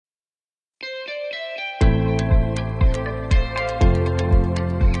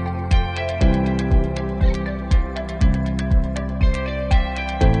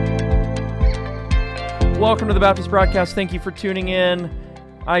Welcome to the Baptist Broadcast. Thank you for tuning in.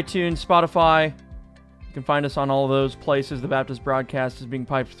 iTunes, Spotify. You can find us on all of those places. The Baptist Broadcast is being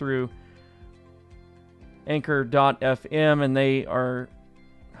piped through Anchor.fm, and they are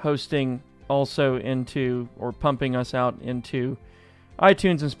hosting also into, or pumping us out into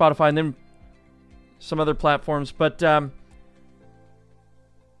iTunes and Spotify, and then some other platforms. But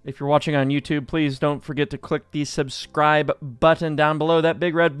if you're watching on YouTube, please don't forget to click the subscribe button down below, that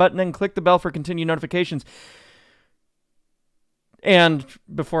big red button, and click the bell for continued notifications. And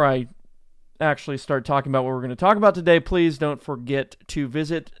before I actually start talking about what we're going to talk about today, please don't forget to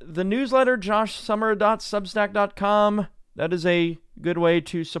visit the newsletter, joshsummer.substack.com. That is a good way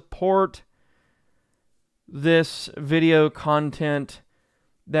to support this video content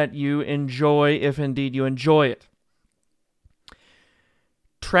that you enjoy, if indeed you enjoy it.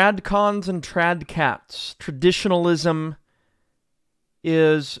 Tradcons and tradcats. Traditionalism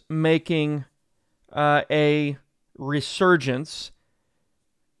is making a resurgence.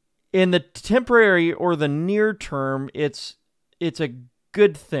 In the temporary or the near term, it's a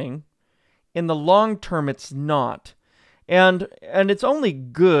good thing. In the long term, it's not. And it's only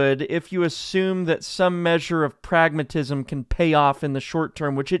good if you assume that some measure of pragmatism can pay off in the short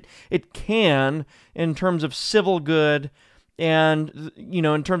term, which it can in terms of civil good and,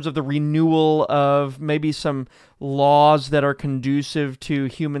 in terms of the renewal of maybe some laws that are conducive to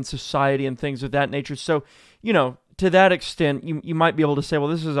human society and things of that nature. So, to that extent, you might be able to say, well,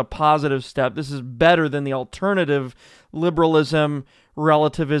 this is a positive step. This is better than the alternative, liberalism,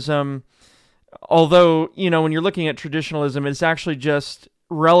 relativism. Although, when you're looking at traditionalism, it's actually just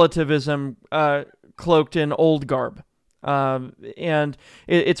relativism cloaked in old garb. And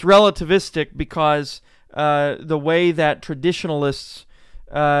it's relativistic because the way that traditionalists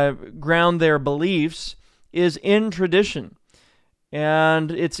ground their beliefs is in tradition.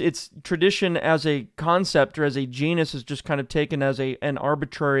 And it's tradition as a concept or as a genus is just kind of taken as an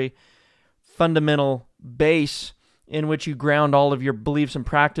arbitrary fundamental base in which you ground all of your beliefs and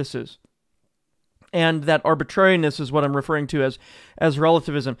practices. And that arbitrariness is what I'm referring to as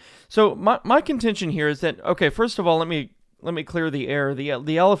relativism. So my contention here is that, okay, first of all, let me clear the air.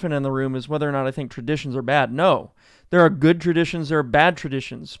 The elephant in the room is whether or not I think traditions are bad. No. There are good traditions, there are bad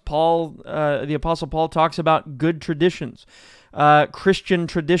traditions. The Apostle Paul talks about good traditions. Christian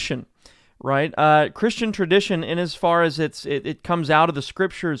tradition, right? Christian tradition, in as far as it comes out of the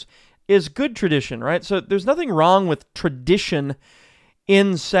Scriptures, is good tradition, right? So there's nothing wrong with tradition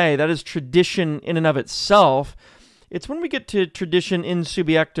in se, that is tradition in and of itself. It's when we get to tradition in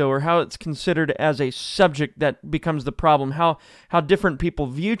subjecto, or how it's considered as a subject, that becomes the problem. How different people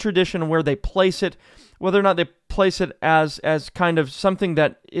view tradition and where they place it, whether or not they place it as kind of something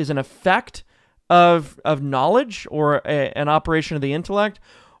that is an effect of knowledge or an operation of the intellect,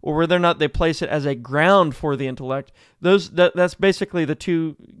 or whether or not they place it as a ground for the intellect. That's basically the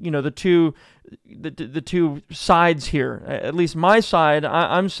two sides here. At least my side,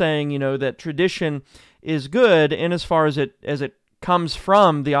 I'm saying that tradition is good in as far as it comes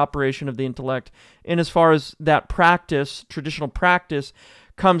from the operation of the intellect, in as far as that practice, traditional practice,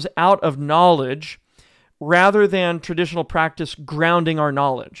 comes out of knowledge, rather than traditional practice grounding our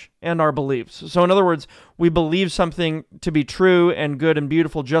knowledge and our beliefs. So in other words, we believe something to be true and good and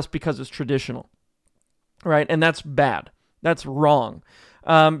beautiful just because it's traditional, right? And that's bad. That's wrong,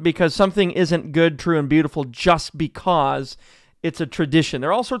 because something isn't good, true, and beautiful just because it's a tradition. There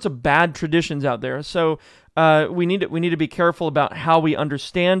are all sorts of bad traditions out there. So we need to be careful about how we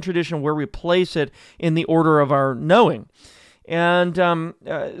understand tradition, where we place it in the order of our knowing. And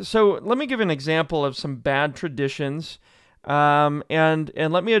so let me give an example of some bad traditions, and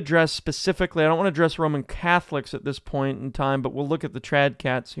let me address specifically, I don't want to address Roman Catholics at this point in time, but we'll look at the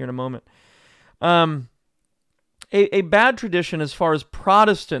tradcats here in a moment. A bad tradition, as far as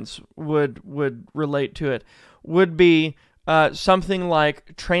Protestants would relate to it, would be something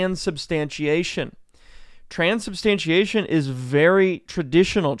like transubstantiation. Transubstantiation is very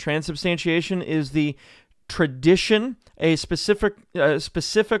traditional. Transubstantiation is the tradition, a specific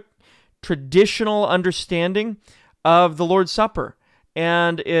traditional understanding of the Lord's Supper,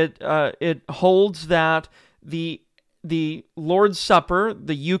 and it holds that the Lord's Supper,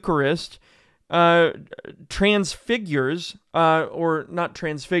 the Eucharist, transfigures, or not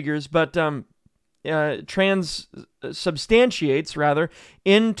transfigures, but transubstantiates rather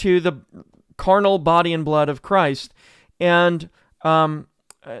into the carnal body and blood of Christ, and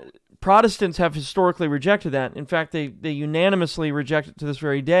Protestants have historically rejected that. In fact, they unanimously reject it to this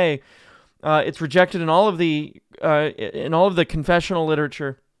very day. It's rejected in all of the confessional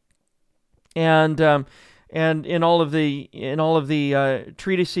literature, and and in all of the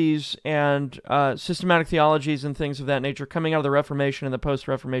treatises and systematic theologies and things of that nature coming out of the Reformation and the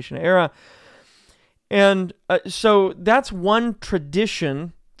post-Reformation era. And so that's one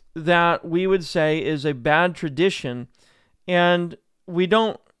tradition that we would say is a bad tradition, and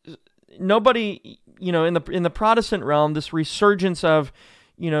nobody, in the Protestant realm, this resurgence of,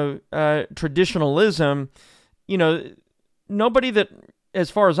 traditionalism, nobody that, as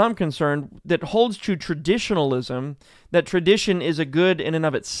far as I'm concerned, that holds to traditionalism, that tradition is a good in and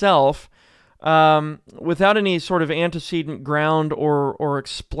of itself, without any sort of antecedent ground or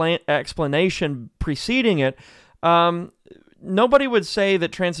explanation preceding it, nobody would say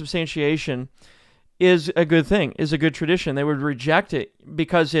that transubstantiation is a good thing, is a good tradition. They would reject it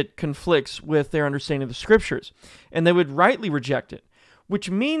because it conflicts with their understanding of the Scriptures, and they would rightly reject it,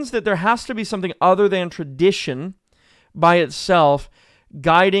 which means that there has to be something other than tradition by itself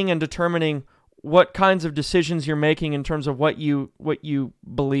guiding and determining what kinds of decisions you're making in terms of what you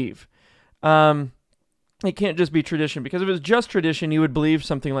believe. It can't just be tradition, because if it was just tradition, you would believe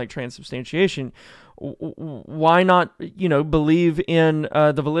something like transubstantiation. Why not, believe in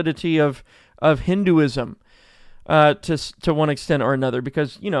the validity of Hinduism to one extent or another?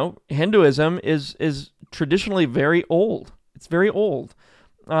 Because Hinduism is traditionally very old. It's very old,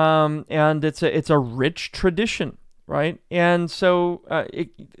 and it's a rich tradition, right? And so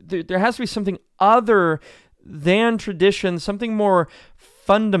there has to be something other than tradition, something more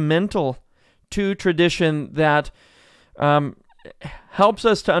fundamental to tradition that helps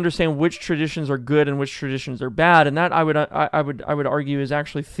us to understand which traditions are good and which traditions are bad, and that I would argue is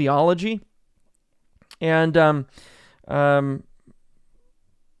actually theology. And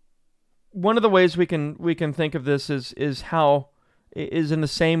one of the ways we can think of this is in the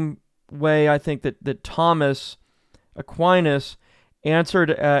same way I think that Thomas Aquinas answered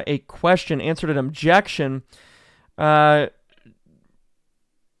an objection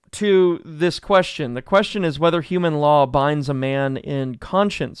to this question. The question is whether human law binds a man in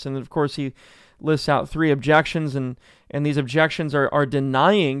conscience. And of course, he lists out 3 objections, and these objections are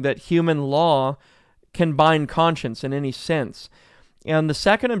denying that human law can bind conscience in any sense. And the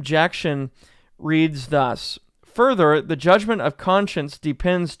second objection reads thus: further, the judgment of conscience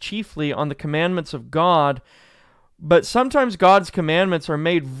depends chiefly on the commandments of God, but sometimes God's commandments are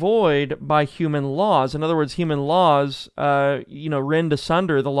made void by human laws. In other words, human laws, rend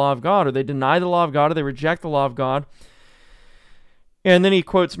asunder the law of God, or they deny the law of God, or they reject the law of God. And then he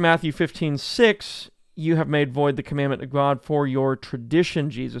quotes Matthew 15:6, "You have made void the commandment of God for your tradition,"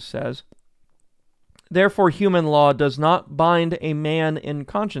 Jesus says. Therefore, human law does not bind a man in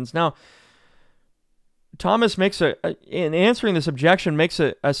conscience. Now, Thomas in answering this objection, makes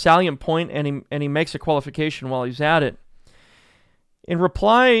a salient point, and he makes a qualification while he's at it. In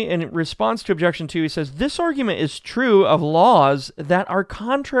response to objection 2, he says, "This argument is true of laws that are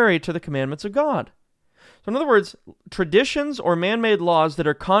contrary to the commandments of God." So in other words, traditions or man-made laws that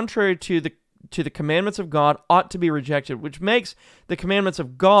are contrary to the commandments of God ought to be rejected, which makes the commandments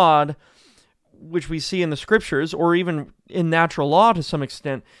of God, which we see in the Scriptures, or even in natural law to some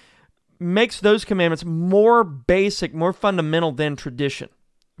extent, makes those commandments more basic, more fundamental than tradition,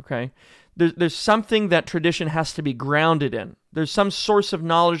 okay? There's something that tradition has to be grounded in. There's some source of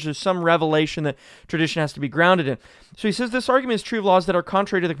knowledge, there's some revelation that tradition has to be grounded in. So he says this argument is true of laws that are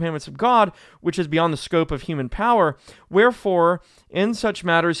contrary to the commandments of God, which is beyond the scope of human power. Wherefore, in such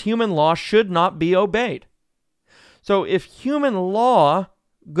matters, human law should not be obeyed. So if human law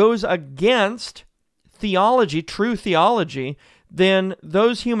goes against theology, true theology, then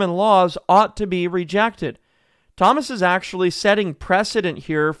those human laws ought to be rejected. Thomas is actually setting precedent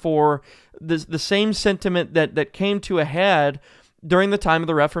here for the same sentiment that came to a head during the time of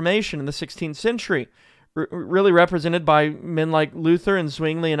the Reformation in the 16th century, really represented by men like Luther and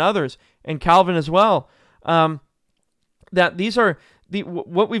Zwingli and others, and Calvin as well. That these are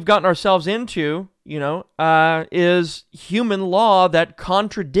what we've gotten ourselves into, is human law that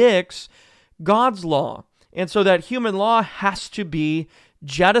contradicts God's law. And so that human law has to be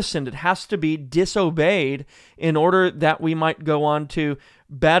jettisoned. It has to be disobeyed in order that we might go on to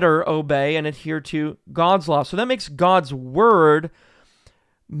better obey and adhere to God's law. So that makes God's word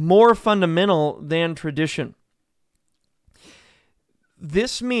more fundamental than tradition.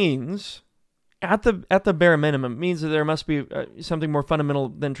 This means, at the bare minimum, means that there must be something more fundamental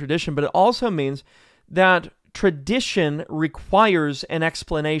than tradition, but it also means that tradition requires an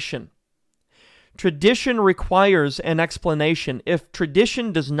explanation. Tradition requires an explanation. If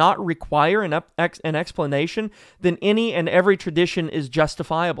tradition does not require an explanation, then any and every tradition is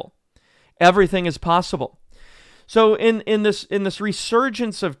justifiable. Everything is possible. So in this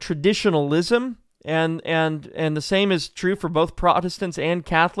resurgence of traditionalism, And the same is true for both Protestants and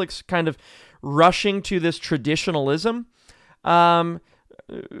Catholics, kind of rushing to this traditionalism.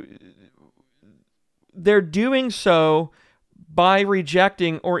 They're doing so by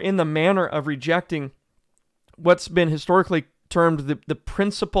rejecting, or in the manner of rejecting, what's been historically termed the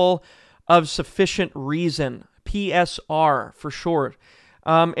principle of sufficient reason, PSR for short.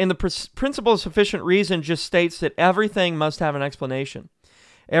 And the principle of sufficient reason just states that everything must have an explanation.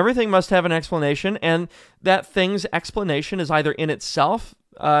 Everything must have an explanation, and that thing's explanation is either in itself,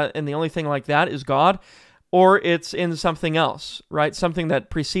 and the only thing like that is God, or it's in something else, right? Something that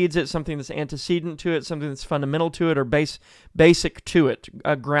precedes it, something that's antecedent to it, something that's fundamental to it, or basic to it,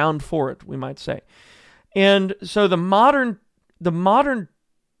 a ground for it, we might say. And so the modern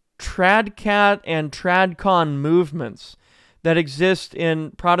tradcat and tradcon movements that exist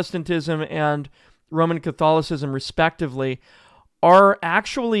in Protestantism and Roman Catholicism, respectively, are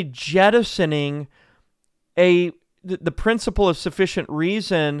actually jettisoning the principle of sufficient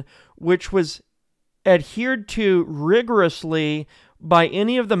reason, which was adhered to rigorously by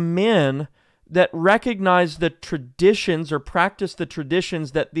any of the men that recognize the traditions or practice the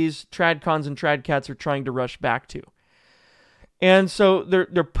traditions that these tradcons and tradcats are trying to rush back to. And so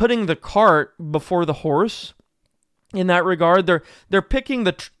they're putting the cart before the horse. In that regard, they're picking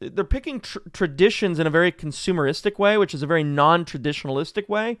traditions in a very consumeristic way, which is a very non-traditionalistic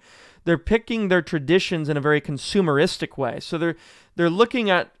way. They're picking their traditions in a very consumeristic way. So they're looking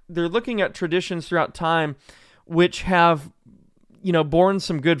at traditions throughout time which have, borne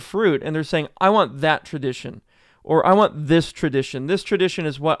some good fruit, and they're saying, I want that tradition, or I want this tradition. This tradition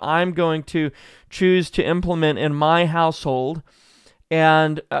is what I'm going to choose to implement in my household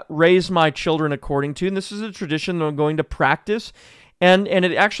and raise my children according to. And this is a tradition that I'm going to practice. And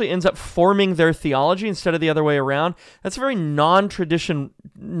it actually ends up forming their theology instead of the other way around. That's a very non-traditional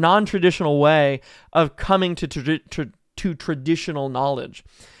way of coming to traditional knowledge.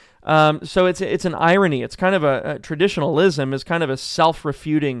 So it's an irony. It's kind of a traditionalism is kind of a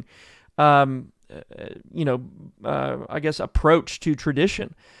self-refuting, I guess, approach to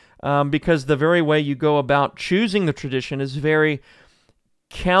tradition, because the very way you go about choosing the tradition is very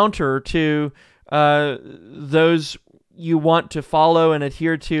counter to those you want to follow and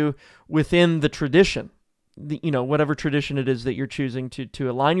adhere to within the tradition, whatever tradition it is that you're choosing to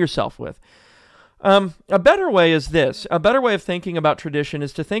align yourself with. A better way is this. A better way of thinking about tradition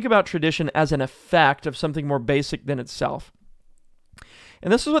is to think about tradition as an effect of something more basic than itself.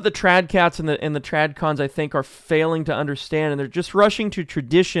 And this is what the tradcats and the tradcons, I think, are failing to understand, and they're just rushing to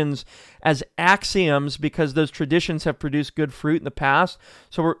traditions as axioms because those traditions have produced good fruit in the past.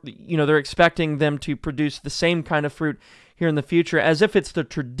 So they're expecting them to produce the same kind of fruit here in the future, as if it's the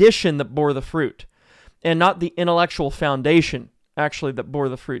tradition that bore the fruit, and not the intellectual foundation actually that bore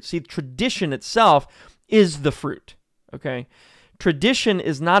the fruit. See, tradition itself is the fruit. Okay, tradition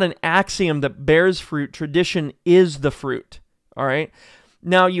is not an axiom that bears fruit. Tradition is the fruit. All right.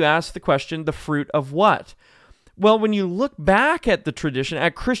 Now you ask the question, the fruit of what? Well, when you look back at the tradition,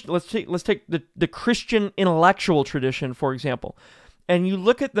 let's take the Christian intellectual tradition, for example, and you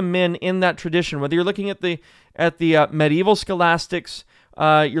look at the men in that tradition, whether you're looking at the medieval scholastics,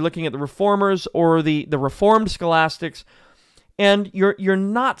 you're looking at the reformers or the reformed scholastics, and you're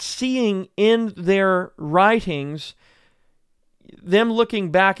not seeing in their writings them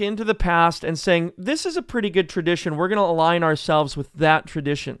looking back into the past and saying, this is a pretty good tradition, we're going to align ourselves with that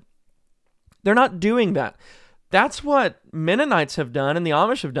tradition. They're not doing that. That's what Mennonites have done and the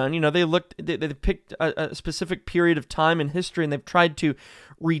Amish have done. They picked a specific period of time in history, and they've tried to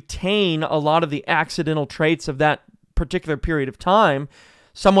retain a lot of the accidental traits of that particular period of time,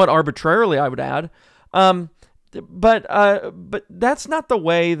 somewhat arbitrarily, I would add. But that's not the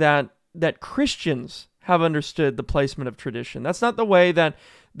way that Christians have understood the placement of tradition. That's not the way that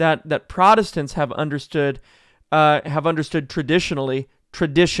Protestants have understood traditionally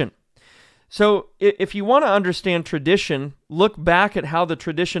tradition. So if you want to understand tradition, look back at how the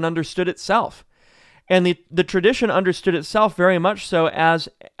tradition understood itself. And the tradition understood itself very much so as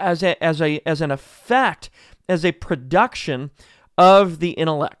an effect, as a production of the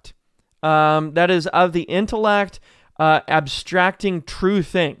intellect. That is, of the intellect abstracting true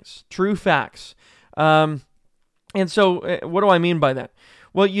things, true facts. And so what do I mean by that?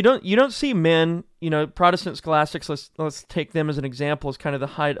 Well, you don't see men, Protestant scholastics, let's take them as an example, as kind of the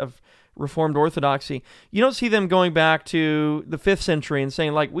height of Reformed orthodoxy. You don't see them going back to the 5th century and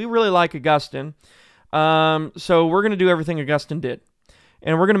saying, we really like Augustine, so we're going to do everything Augustine did,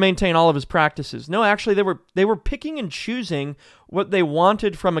 and we're going to maintain all of his practices. No, actually, they were picking and choosing what they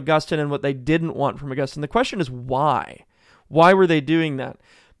wanted from Augustine and what they didn't want from Augustine. The question is why? Why were they doing that?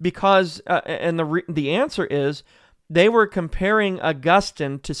 because the answer is they were comparing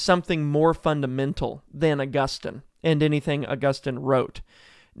Augustine to something more fundamental than Augustine and anything Augustine wrote,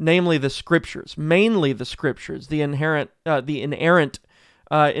 namely the Scriptures, mainly the Scriptures, the inerrant,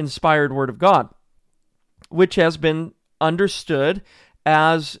 inspired Word of God, which has been understood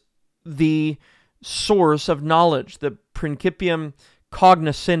as the source of knowledge, the principium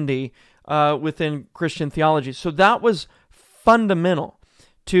cognoscendi within Christian theology. So that was fundamental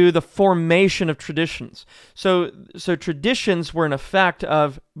to the formation of traditions. So traditions were an effect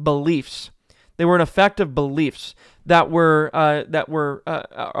of beliefs. They were an effect of beliefs that were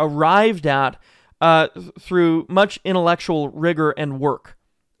arrived at through much intellectual rigor and work,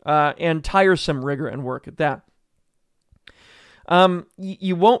 and tiresome rigor and work at that.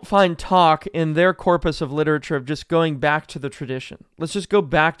 You won't find talk in their corpus of literature of just going back to the tradition. Let's just go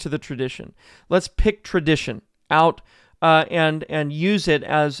back to the tradition. Let's pick tradition out and use it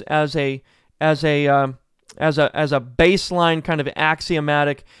as a baseline kind of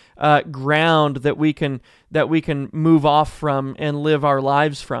axiomatic ground that we can move off from and live our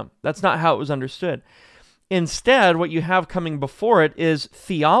lives from. That's not how it was understood. Instead, what you have coming before it is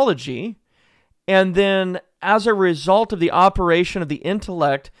theology, and then as a result of the operation of the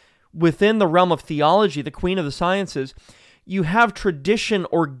intellect within the realm of theology, the queen of the sciences, you have tradition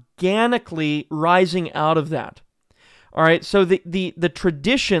organically rising out of that. All right, so the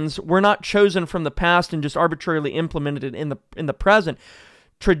traditions were not chosen from the past and just arbitrarily implemented in the present.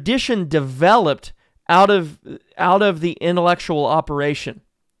 Tradition developed out of the intellectual operation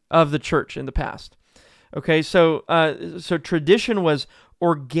of the church in the past. Okay, so tradition was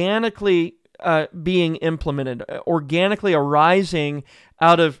organically being implemented, organically arising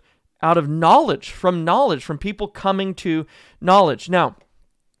out of knowledge, from people coming to knowledge. Now,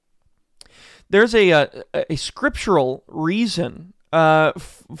 there's a scriptural reason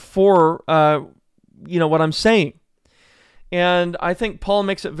for what I'm saying, and I think Paul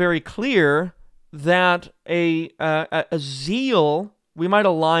makes it very clear that a zeal, we might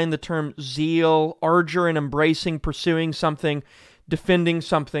align the term zeal, ardor in embracing, pursuing something, defending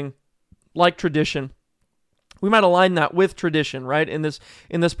something, like tradition. We might align that with tradition, right, in this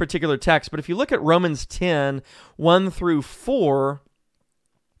particular text. But if you look at Romans 10, 1 through 4,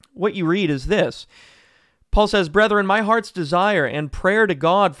 what you read is this. Paul says, "Brethren, my heart's desire and prayer to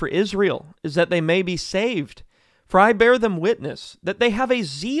God for Israel is that they may be saved. For I bear them witness that they have a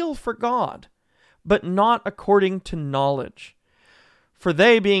zeal for God, but not according to knowledge. For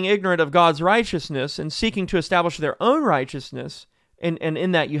they, being ignorant of God's righteousness and seeking to establish their own righteousness," and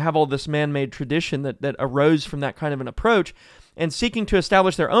in that you have all this man-made tradition that arose from that kind of an approach, "and seeking to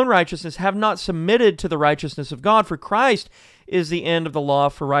establish their own righteousness, have not submitted to the righteousness of God. For Christ is the end of the law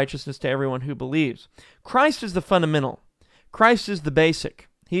for righteousness to everyone who believes." Christ is the fundamental. Christ is the basic.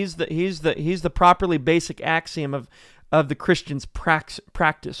 He's the properly basic axiom of the Christian's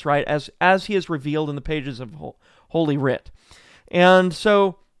practice, right? As he is revealed in the pages of Holy Writ. And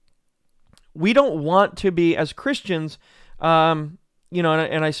so we don't want to be, as Christians, and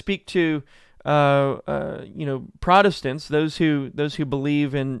I speak to Protestants, those who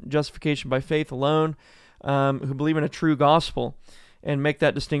believe in justification by faith alone, who believe in a true gospel, and make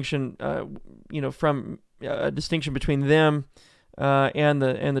that distinction, from a distinction between them and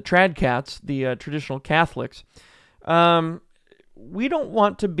the trad cats, the traditional Catholics. We don't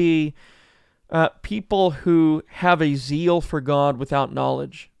want to be people who have a zeal for God without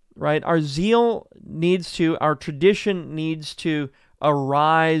knowledge, right? Our tradition needs to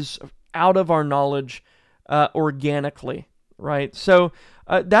arise out of our knowledge organically, right? So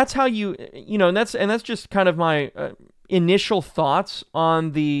that's how and that's just kind of my initial thoughts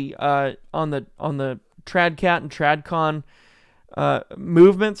on the TradCat and TradCon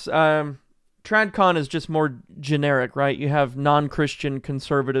movements. TradCon is just more generic, right? You have non-Christian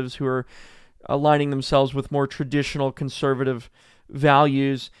conservatives who are aligning themselves with more traditional conservative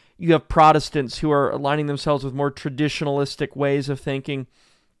values. You have Protestants who are aligning themselves with more traditionalistic ways of thinking,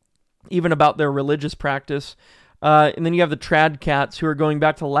 even about their religious practice. And then you have the trad cats who are going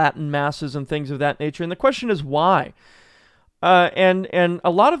back to Latin masses and things of that nature. And the question is why? And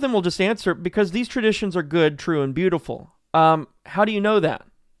a lot of them will just answer, because these traditions are good, true, and beautiful. How do you know that?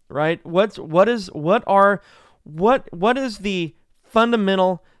 Right? What is the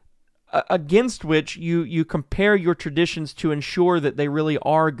fundamental against which you compare your traditions to ensure that they really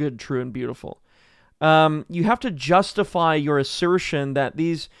are good, true, and beautiful? You have to justify your assertion that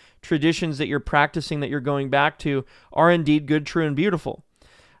these traditions that you're practicing, that you're going back to, are indeed good, true, and beautiful.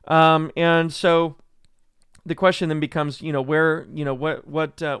 And so the question then becomes, where,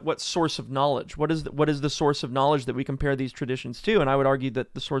 what source of knowledge? What is the source of knowledge that we compare these traditions to? And I would argue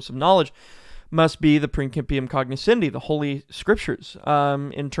that the source of knowledge must be the Principium Cognoscendi, the Holy Scriptures,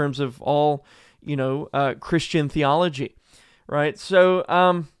 in terms of all, Christian theology, right?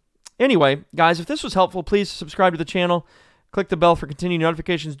 So, anyway, guys, if this was helpful, please subscribe to the channel. Click the bell for continued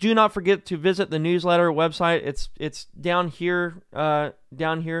notifications. Do not forget to visit the newsletter website. It's down here.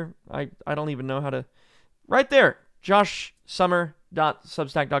 Down here. I don't even know how to. Right there.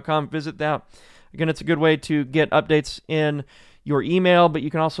 joshsummer.substack.com. Visit that. Again, it's a good way to get updates in your email, but you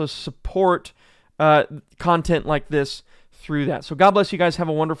can also support content like this through that. So God bless you guys. Have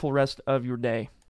a wonderful rest of your day.